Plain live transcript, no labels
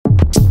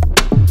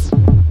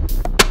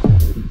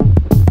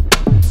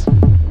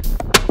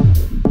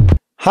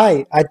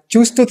Hi, I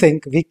choose to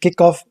think we kick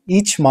off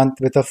each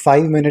month with a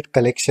 5 minute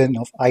collection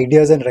of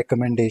ideas and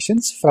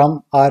recommendations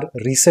from our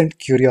recent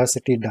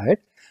curiosity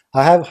diet.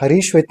 I have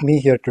Harish with me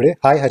here today.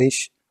 Hi,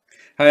 Harish.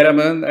 Hi,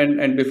 Raman.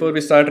 And before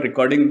we start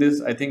recording this,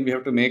 I think we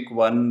have to make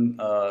one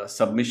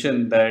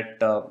submission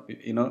that,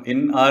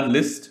 in our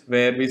list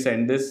where we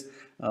send this,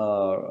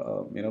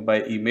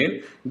 by email,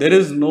 there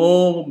is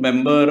no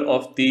member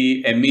of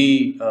the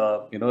Emmy,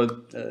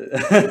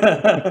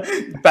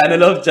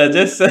 panel of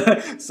judges.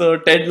 So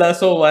Ted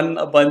Lasso won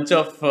a bunch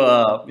of,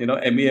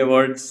 Emmy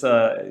awards,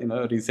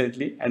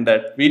 recently, and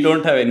that we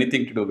don't have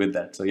anything to do with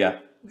that. So, yeah.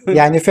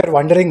 Yeah, and if you're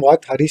wondering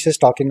what Harish is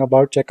talking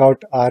about, check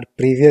out our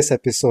previous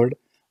episode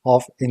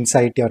of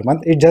Insight Your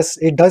Month. It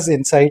does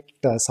incite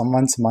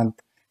someone's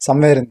month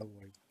somewhere in the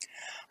world.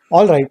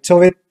 All right, so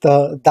with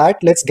that,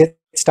 let's get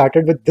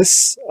started with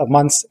this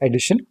month's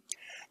edition.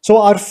 So,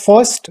 our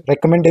first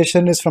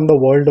recommendation is from the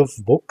world of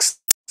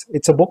books.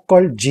 It's a book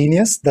called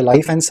Genius, The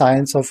Life and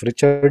Science of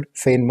Richard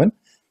Feynman.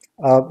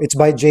 It's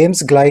by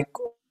James Gleick,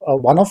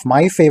 one of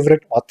my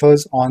favorite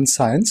authors on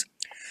science.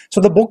 So,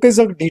 the book is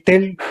a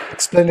detailed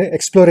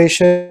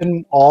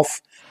exploration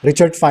of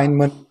Richard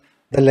Feynman,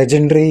 the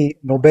legendary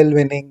Nobel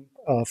winning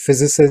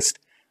physicist,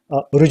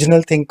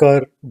 original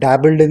thinker,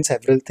 dabbled in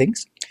several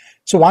things.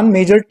 So, one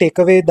major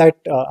takeaway that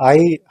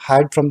I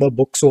had from the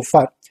book so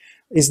far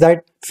is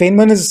that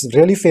Feynman is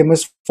really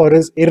famous for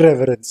his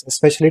irreverence,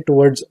 especially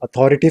towards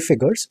authority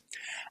figures.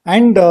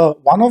 And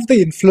one of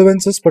the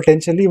influences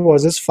potentially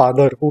was his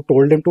father, who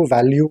told him to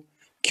value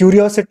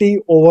curiosity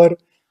over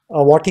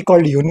what he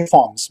called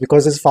uniforms,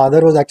 because his father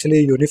was actually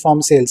a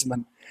uniform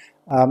salesman,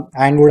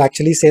 and would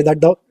actually say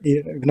that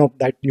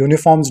that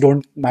uniforms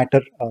don't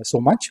matter so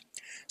much.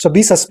 So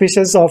be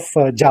suspicious of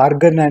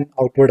jargon and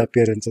outward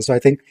appearances. So I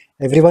think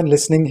everyone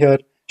listening here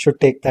should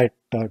take that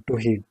to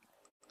heed.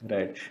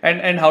 Right.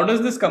 And how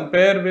does this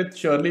compare with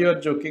Surely You're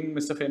Joking,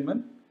 Mr.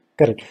 Feynman?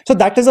 Correct. So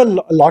that is a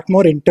lot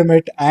more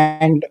intimate,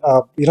 and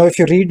if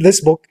you read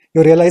this book,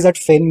 you realize that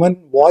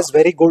Feynman was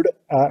very good,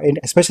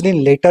 especially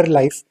in later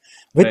life,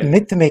 with Right.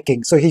 myth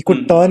making. So he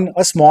could Hmm. turn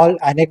a small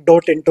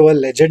anecdote into a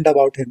legend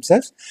about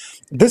himself.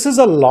 This is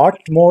a lot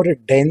more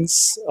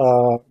dense,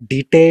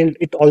 detailed.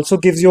 It also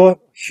gives you a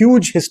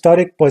huge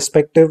historic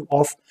perspective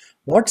of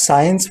what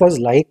science was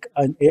like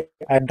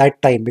at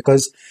that time,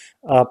 because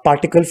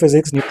particle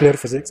physics, nuclear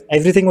physics,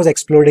 everything was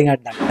exploding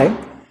at that time.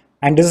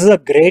 And this is a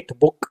great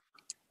book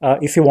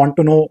if you want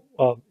to know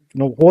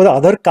who are the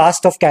other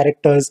cast of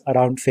characters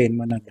around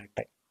Feynman at that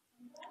time.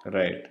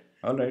 Right.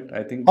 All right.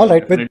 I think All I'll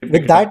right, with definitely pick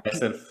with it up that,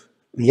 myself.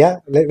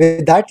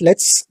 with that,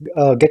 let's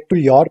get to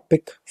your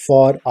pick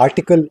for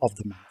article of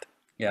the month.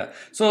 Yeah.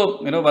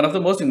 So, one of the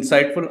most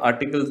insightful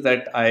articles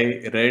that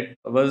I read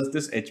was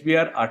this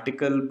HBR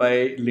article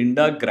by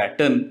Linda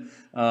Grattan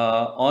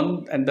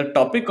and the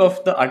topic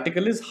of the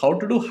article is how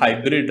to do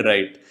hybrid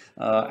right.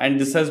 And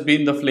this has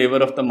been the flavor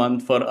of the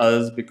month for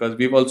us because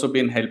we've also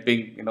been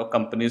helping,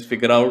 companies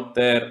figure out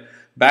their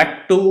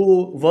back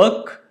to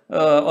work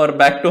or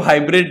back to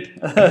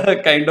hybrid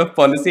kind of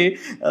policy.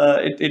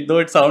 Though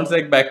it sounds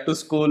like back to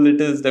school,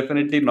 it is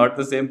definitely not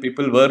the same.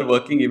 People were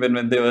working even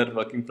when they were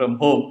working from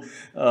home.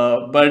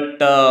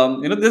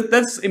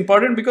 That's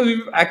important because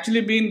we've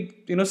actually been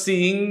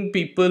seeing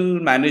people,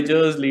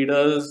 managers,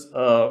 leaders,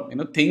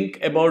 think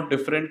about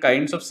different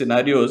kinds of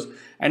scenarios.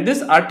 And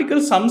this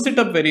article sums it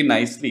up very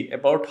nicely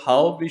about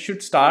how we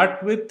should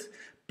start with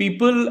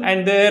people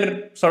and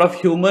their sort of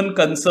human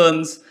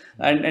concerns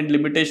and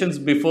limitations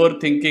before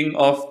thinking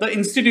of the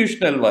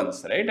institutional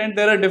ones, right? And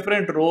there are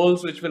different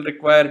roles which will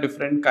require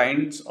different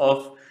kinds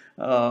of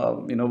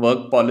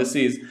work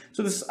policies.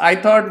 So this I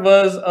thought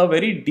was a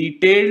very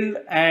detailed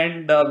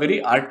and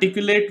very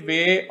articulate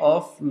way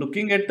of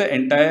looking at the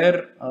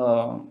entire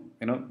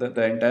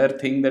the entire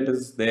thing that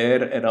is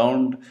there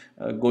around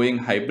going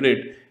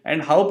hybrid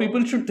and how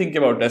people should think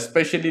about it,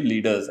 especially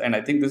leaders. And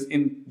I think this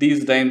in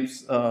these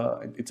times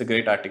it's a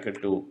great article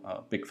to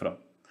pick from.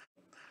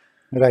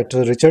 Right.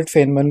 So Richard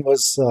Feynman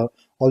was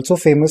also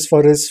famous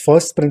for his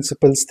first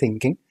principles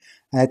thinking.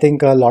 I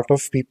think a lot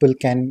of people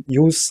can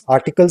use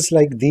articles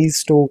like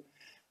these to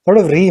sort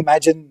of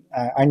reimagine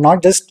and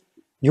not just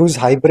use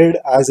hybrid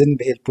as in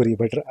Bhelpuri,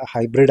 but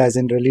hybrid as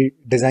in really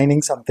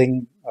designing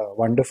something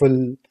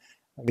wonderful,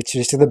 which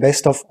is the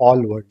best of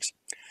all worlds.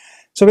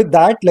 So with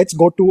that, let's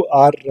go to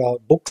our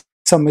book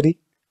summary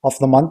of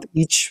the month.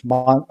 Each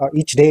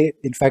day,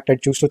 in fact, I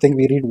choose to think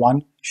we read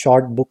one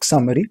short book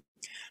summary,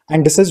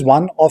 and this is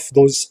one of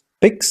those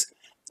picks.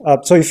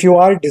 So if you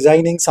are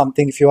designing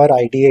something, if you are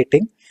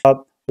ideating,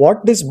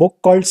 what this book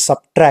called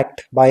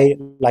Subtract by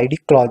Lydie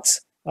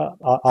Klotz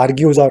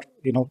argues or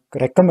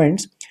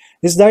recommends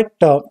is that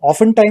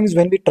oftentimes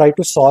when we try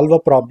to solve a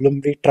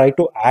problem, we try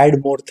to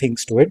add more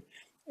things to it.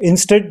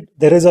 Instead,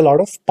 there is a lot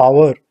of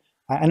power,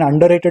 an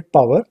underrated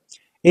power,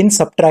 in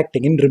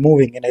subtracting, in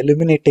removing, in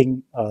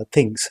eliminating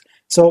things.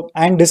 So,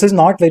 and this is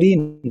not very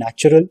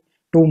natural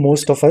to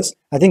most of us.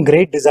 I think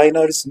great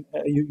designers,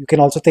 you can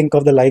also think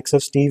of the likes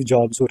of Steve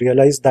Jobs, who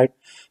realized that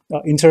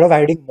instead of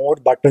adding more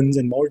buttons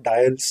and more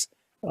dials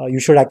you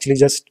should actually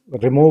just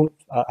remove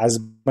as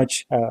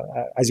much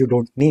as you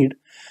don't need.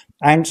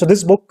 And so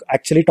this book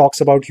actually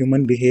talks about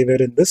human behavior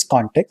in this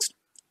context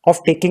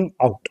of taking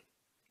out.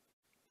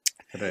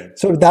 Right.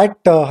 So with that,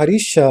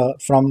 Harish,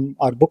 from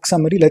our book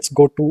summary, let's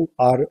go to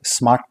our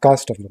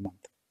smartcast of the month.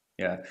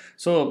 Yeah.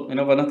 So,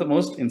 one of the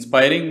most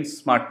inspiring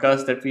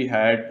smartcasts that we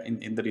had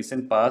in the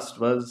recent past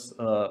was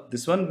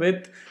this one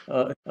with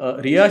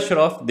Riya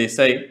Shroff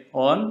Desai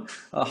on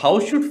how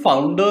should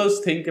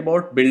founders think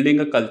about building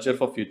a culture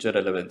for future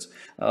relevance.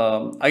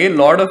 Again,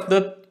 a lot of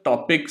the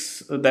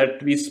topics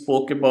that we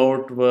spoke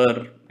about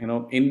were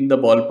in the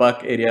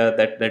ballpark area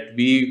that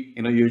we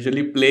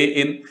usually play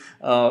in.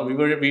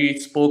 We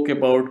spoke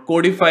about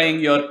codifying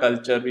your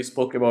culture, we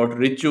spoke about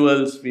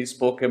rituals, we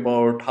spoke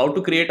about how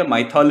to create a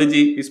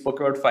mythology, we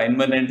spoke about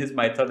Feynman and his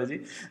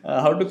mythology,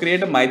 how to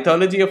create a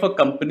mythology of a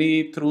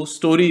company through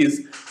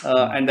stories,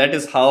 and that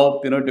is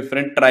how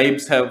different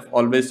tribes have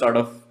always sort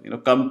of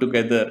come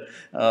together.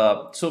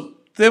 So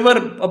there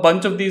were a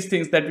bunch of these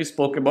things that we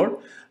spoke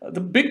about. The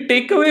big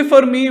takeaway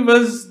for me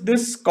was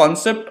this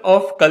concept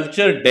of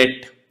culture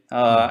debt.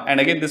 And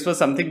again, this was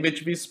something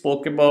which we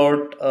spoke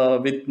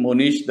about with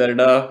Monish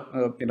Darda.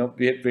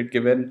 We'd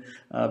given,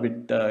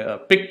 we'd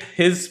picked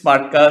his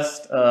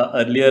smartcast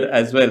earlier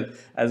as well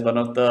as one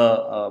of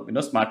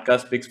the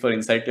smartcast picks for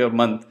Insight Your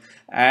Month.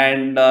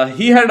 And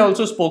he had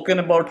also spoken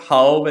about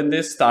how when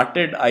they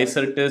started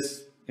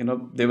iCertis,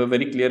 they were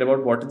very clear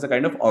about what is the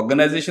kind of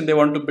organization they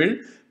want to build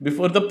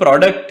before the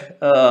product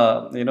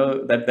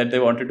that they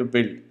wanted to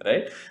build,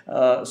 right?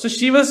 So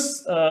she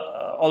was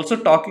also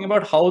talking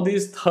about how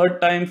these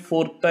third time,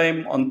 fourth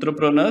time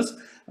entrepreneurs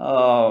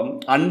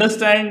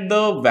understand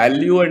the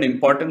value and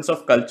importance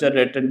of culture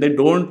debt, and they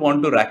don't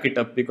want to rack it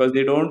up because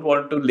they don't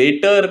want to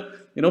later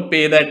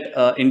pay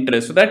that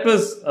interest. So that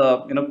was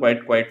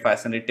quite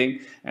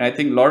fascinating, and I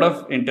think a lot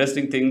of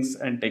interesting things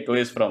and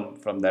takeaways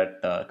from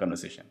that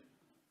conversation.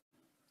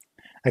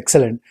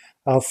 Excellent.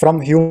 From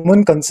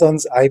human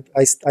concerns, I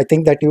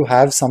think that you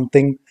have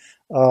something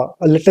a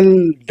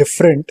little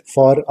different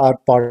for our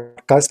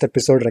podcast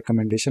episode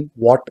recommendation.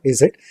 What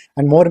is it?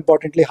 And more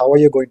importantly, how are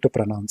you going to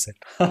pronounce it?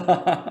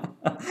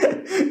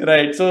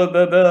 Right. So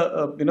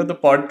the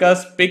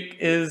podcast pick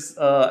is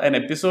an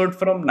episode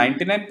from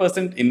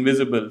 99%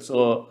 Invisible.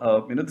 So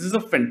this is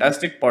a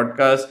fantastic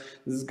podcast.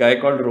 This is a guy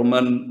called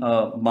Roman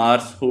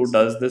Mars who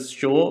does this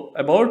show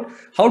about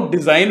how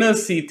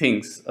designers see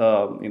things.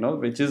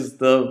 Which is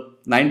the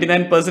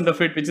 99% of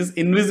it which is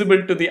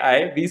invisible to the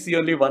eye. We see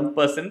only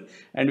 1%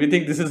 and we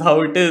think this is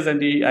how it is,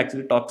 and he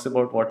actually talks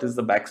about what is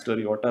the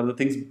backstory, what are the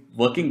things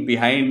working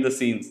behind the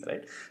scenes,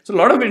 right? So a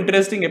lot of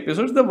interesting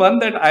episodes. The one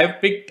that I've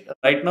picked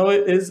right now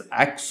is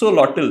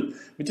Axolotl,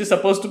 which is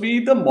supposed to be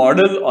the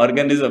model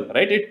organism,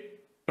 right? It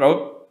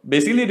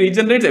basically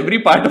regenerates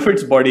every part of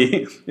its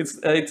body. It's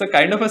a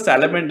kind of a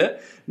salamander,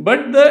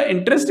 but the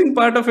interesting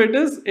part of it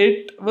is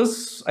it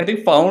was, I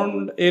think,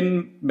 found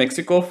in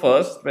Mexico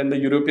first. When the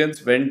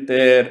Europeans went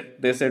there,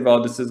 they said, wow,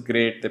 this is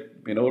great. They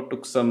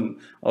took some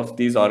of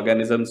these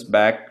organisms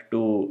back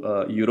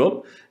to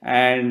Europe,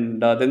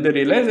 and then they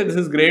realized that this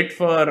is great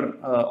for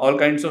all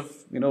kinds of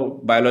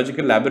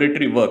biological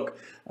laboratory work,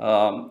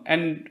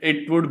 and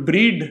it would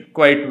breed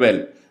quite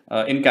well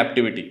in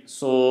captivity.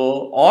 So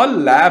all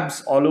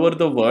labs all over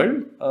the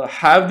world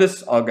have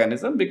this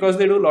organism because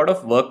they do a lot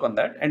of work on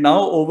that. And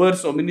now over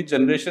so many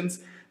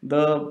generations,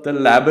 the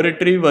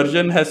laboratory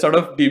version has sort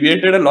of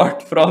deviated a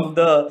lot from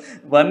the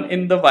one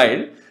in the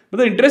wild. But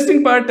the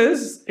interesting part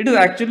is it is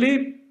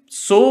actually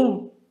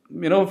so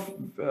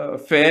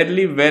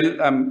fairly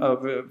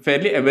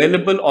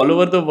available all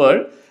over the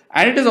world,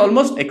 and it is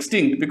almost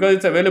extinct because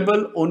it's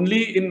available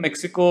only in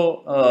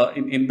Mexico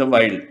in the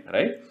wild,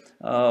 right?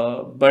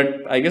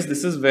 But I guess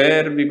this is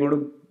where we're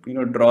going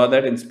to draw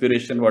that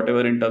inspiration,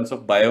 whatever in terms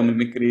of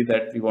biomimicry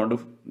that we want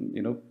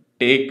to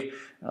take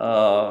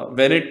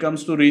when it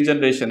comes to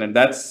regeneration, and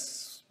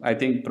that's, I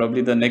think,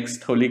 probably the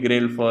next holy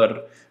grail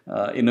for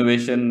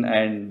innovation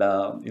and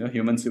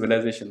human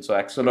civilization. So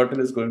Axolotl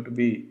is going to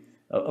be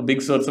a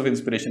big source of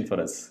inspiration for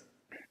us.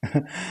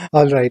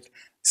 All right.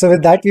 So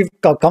with that, we've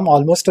come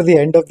almost to the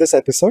end of this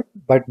episode.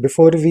 But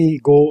before we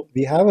go,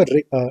 we have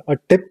a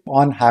tip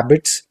on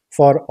habits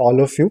for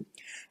all of you.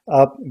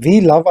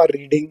 We love our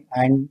reading,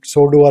 and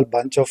so do a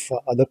bunch of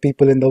other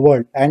people in the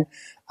world. And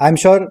I'm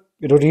sure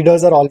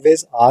readers are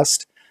always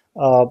asked,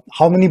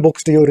 how many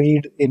books do you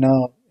read in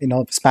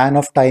a span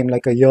of time,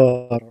 like a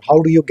year? How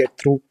do you get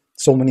through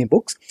so many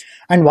books?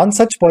 And one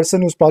such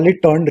person who's probably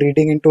turned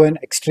reading into an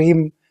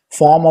extreme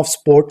form of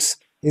sports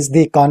is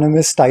the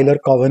economist Tyler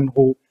Cowen,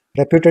 who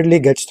reputedly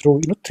gets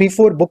through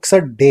 3-4 books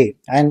a day.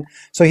 And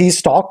so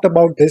he's talked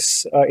about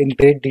this in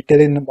great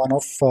detail in one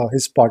of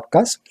his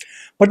podcasts.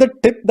 But the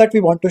tip that we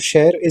want to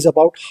share is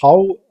about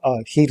how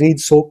he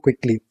reads so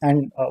quickly.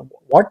 And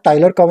what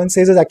Tyler Cowen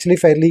says is actually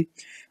fairly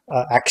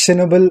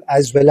actionable,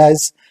 as well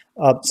as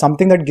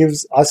something that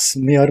gives us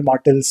mere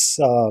mortals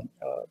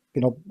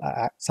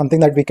something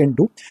that we can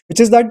do, which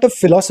is that the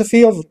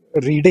philosophy of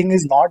reading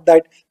is not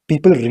that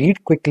people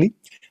read quickly.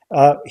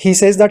 He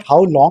says that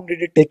how long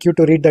did it take you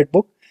to read that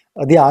book?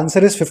 The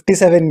answer is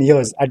 57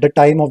 years at the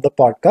time of the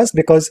podcast,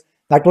 because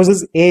that was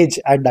his age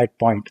at that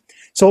point.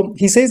 So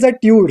he says that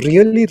you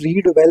really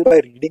read well by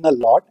reading a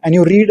lot, and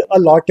you read a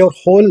lot your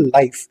whole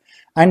life.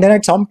 And then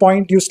at some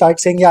point you start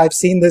saying, yeah, I've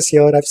seen this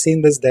here, I've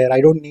seen this there, I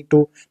don't need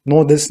to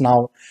know this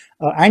now.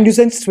 And you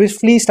then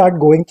swiftly start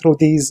going through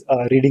these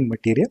reading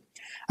material.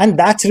 And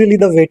that's really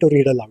the way to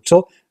read aloud.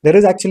 So there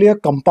is actually a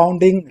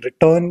compounding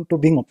return to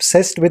being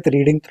obsessed with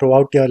reading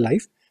throughout your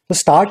life. So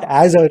start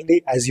as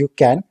early as you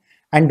can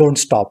and don't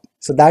stop.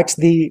 So that's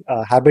the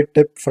habit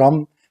tip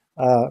from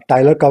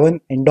Tyler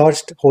Cowen,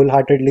 endorsed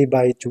wholeheartedly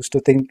by Choose to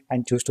Think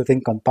and Choose to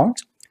Think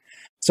Compounds.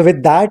 So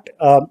with that,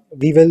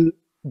 we will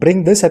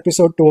bring this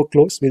episode to a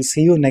close. We'll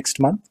see you next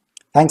month.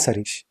 Thanks,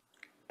 Harish.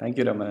 Thank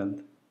you,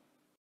 Ramanand.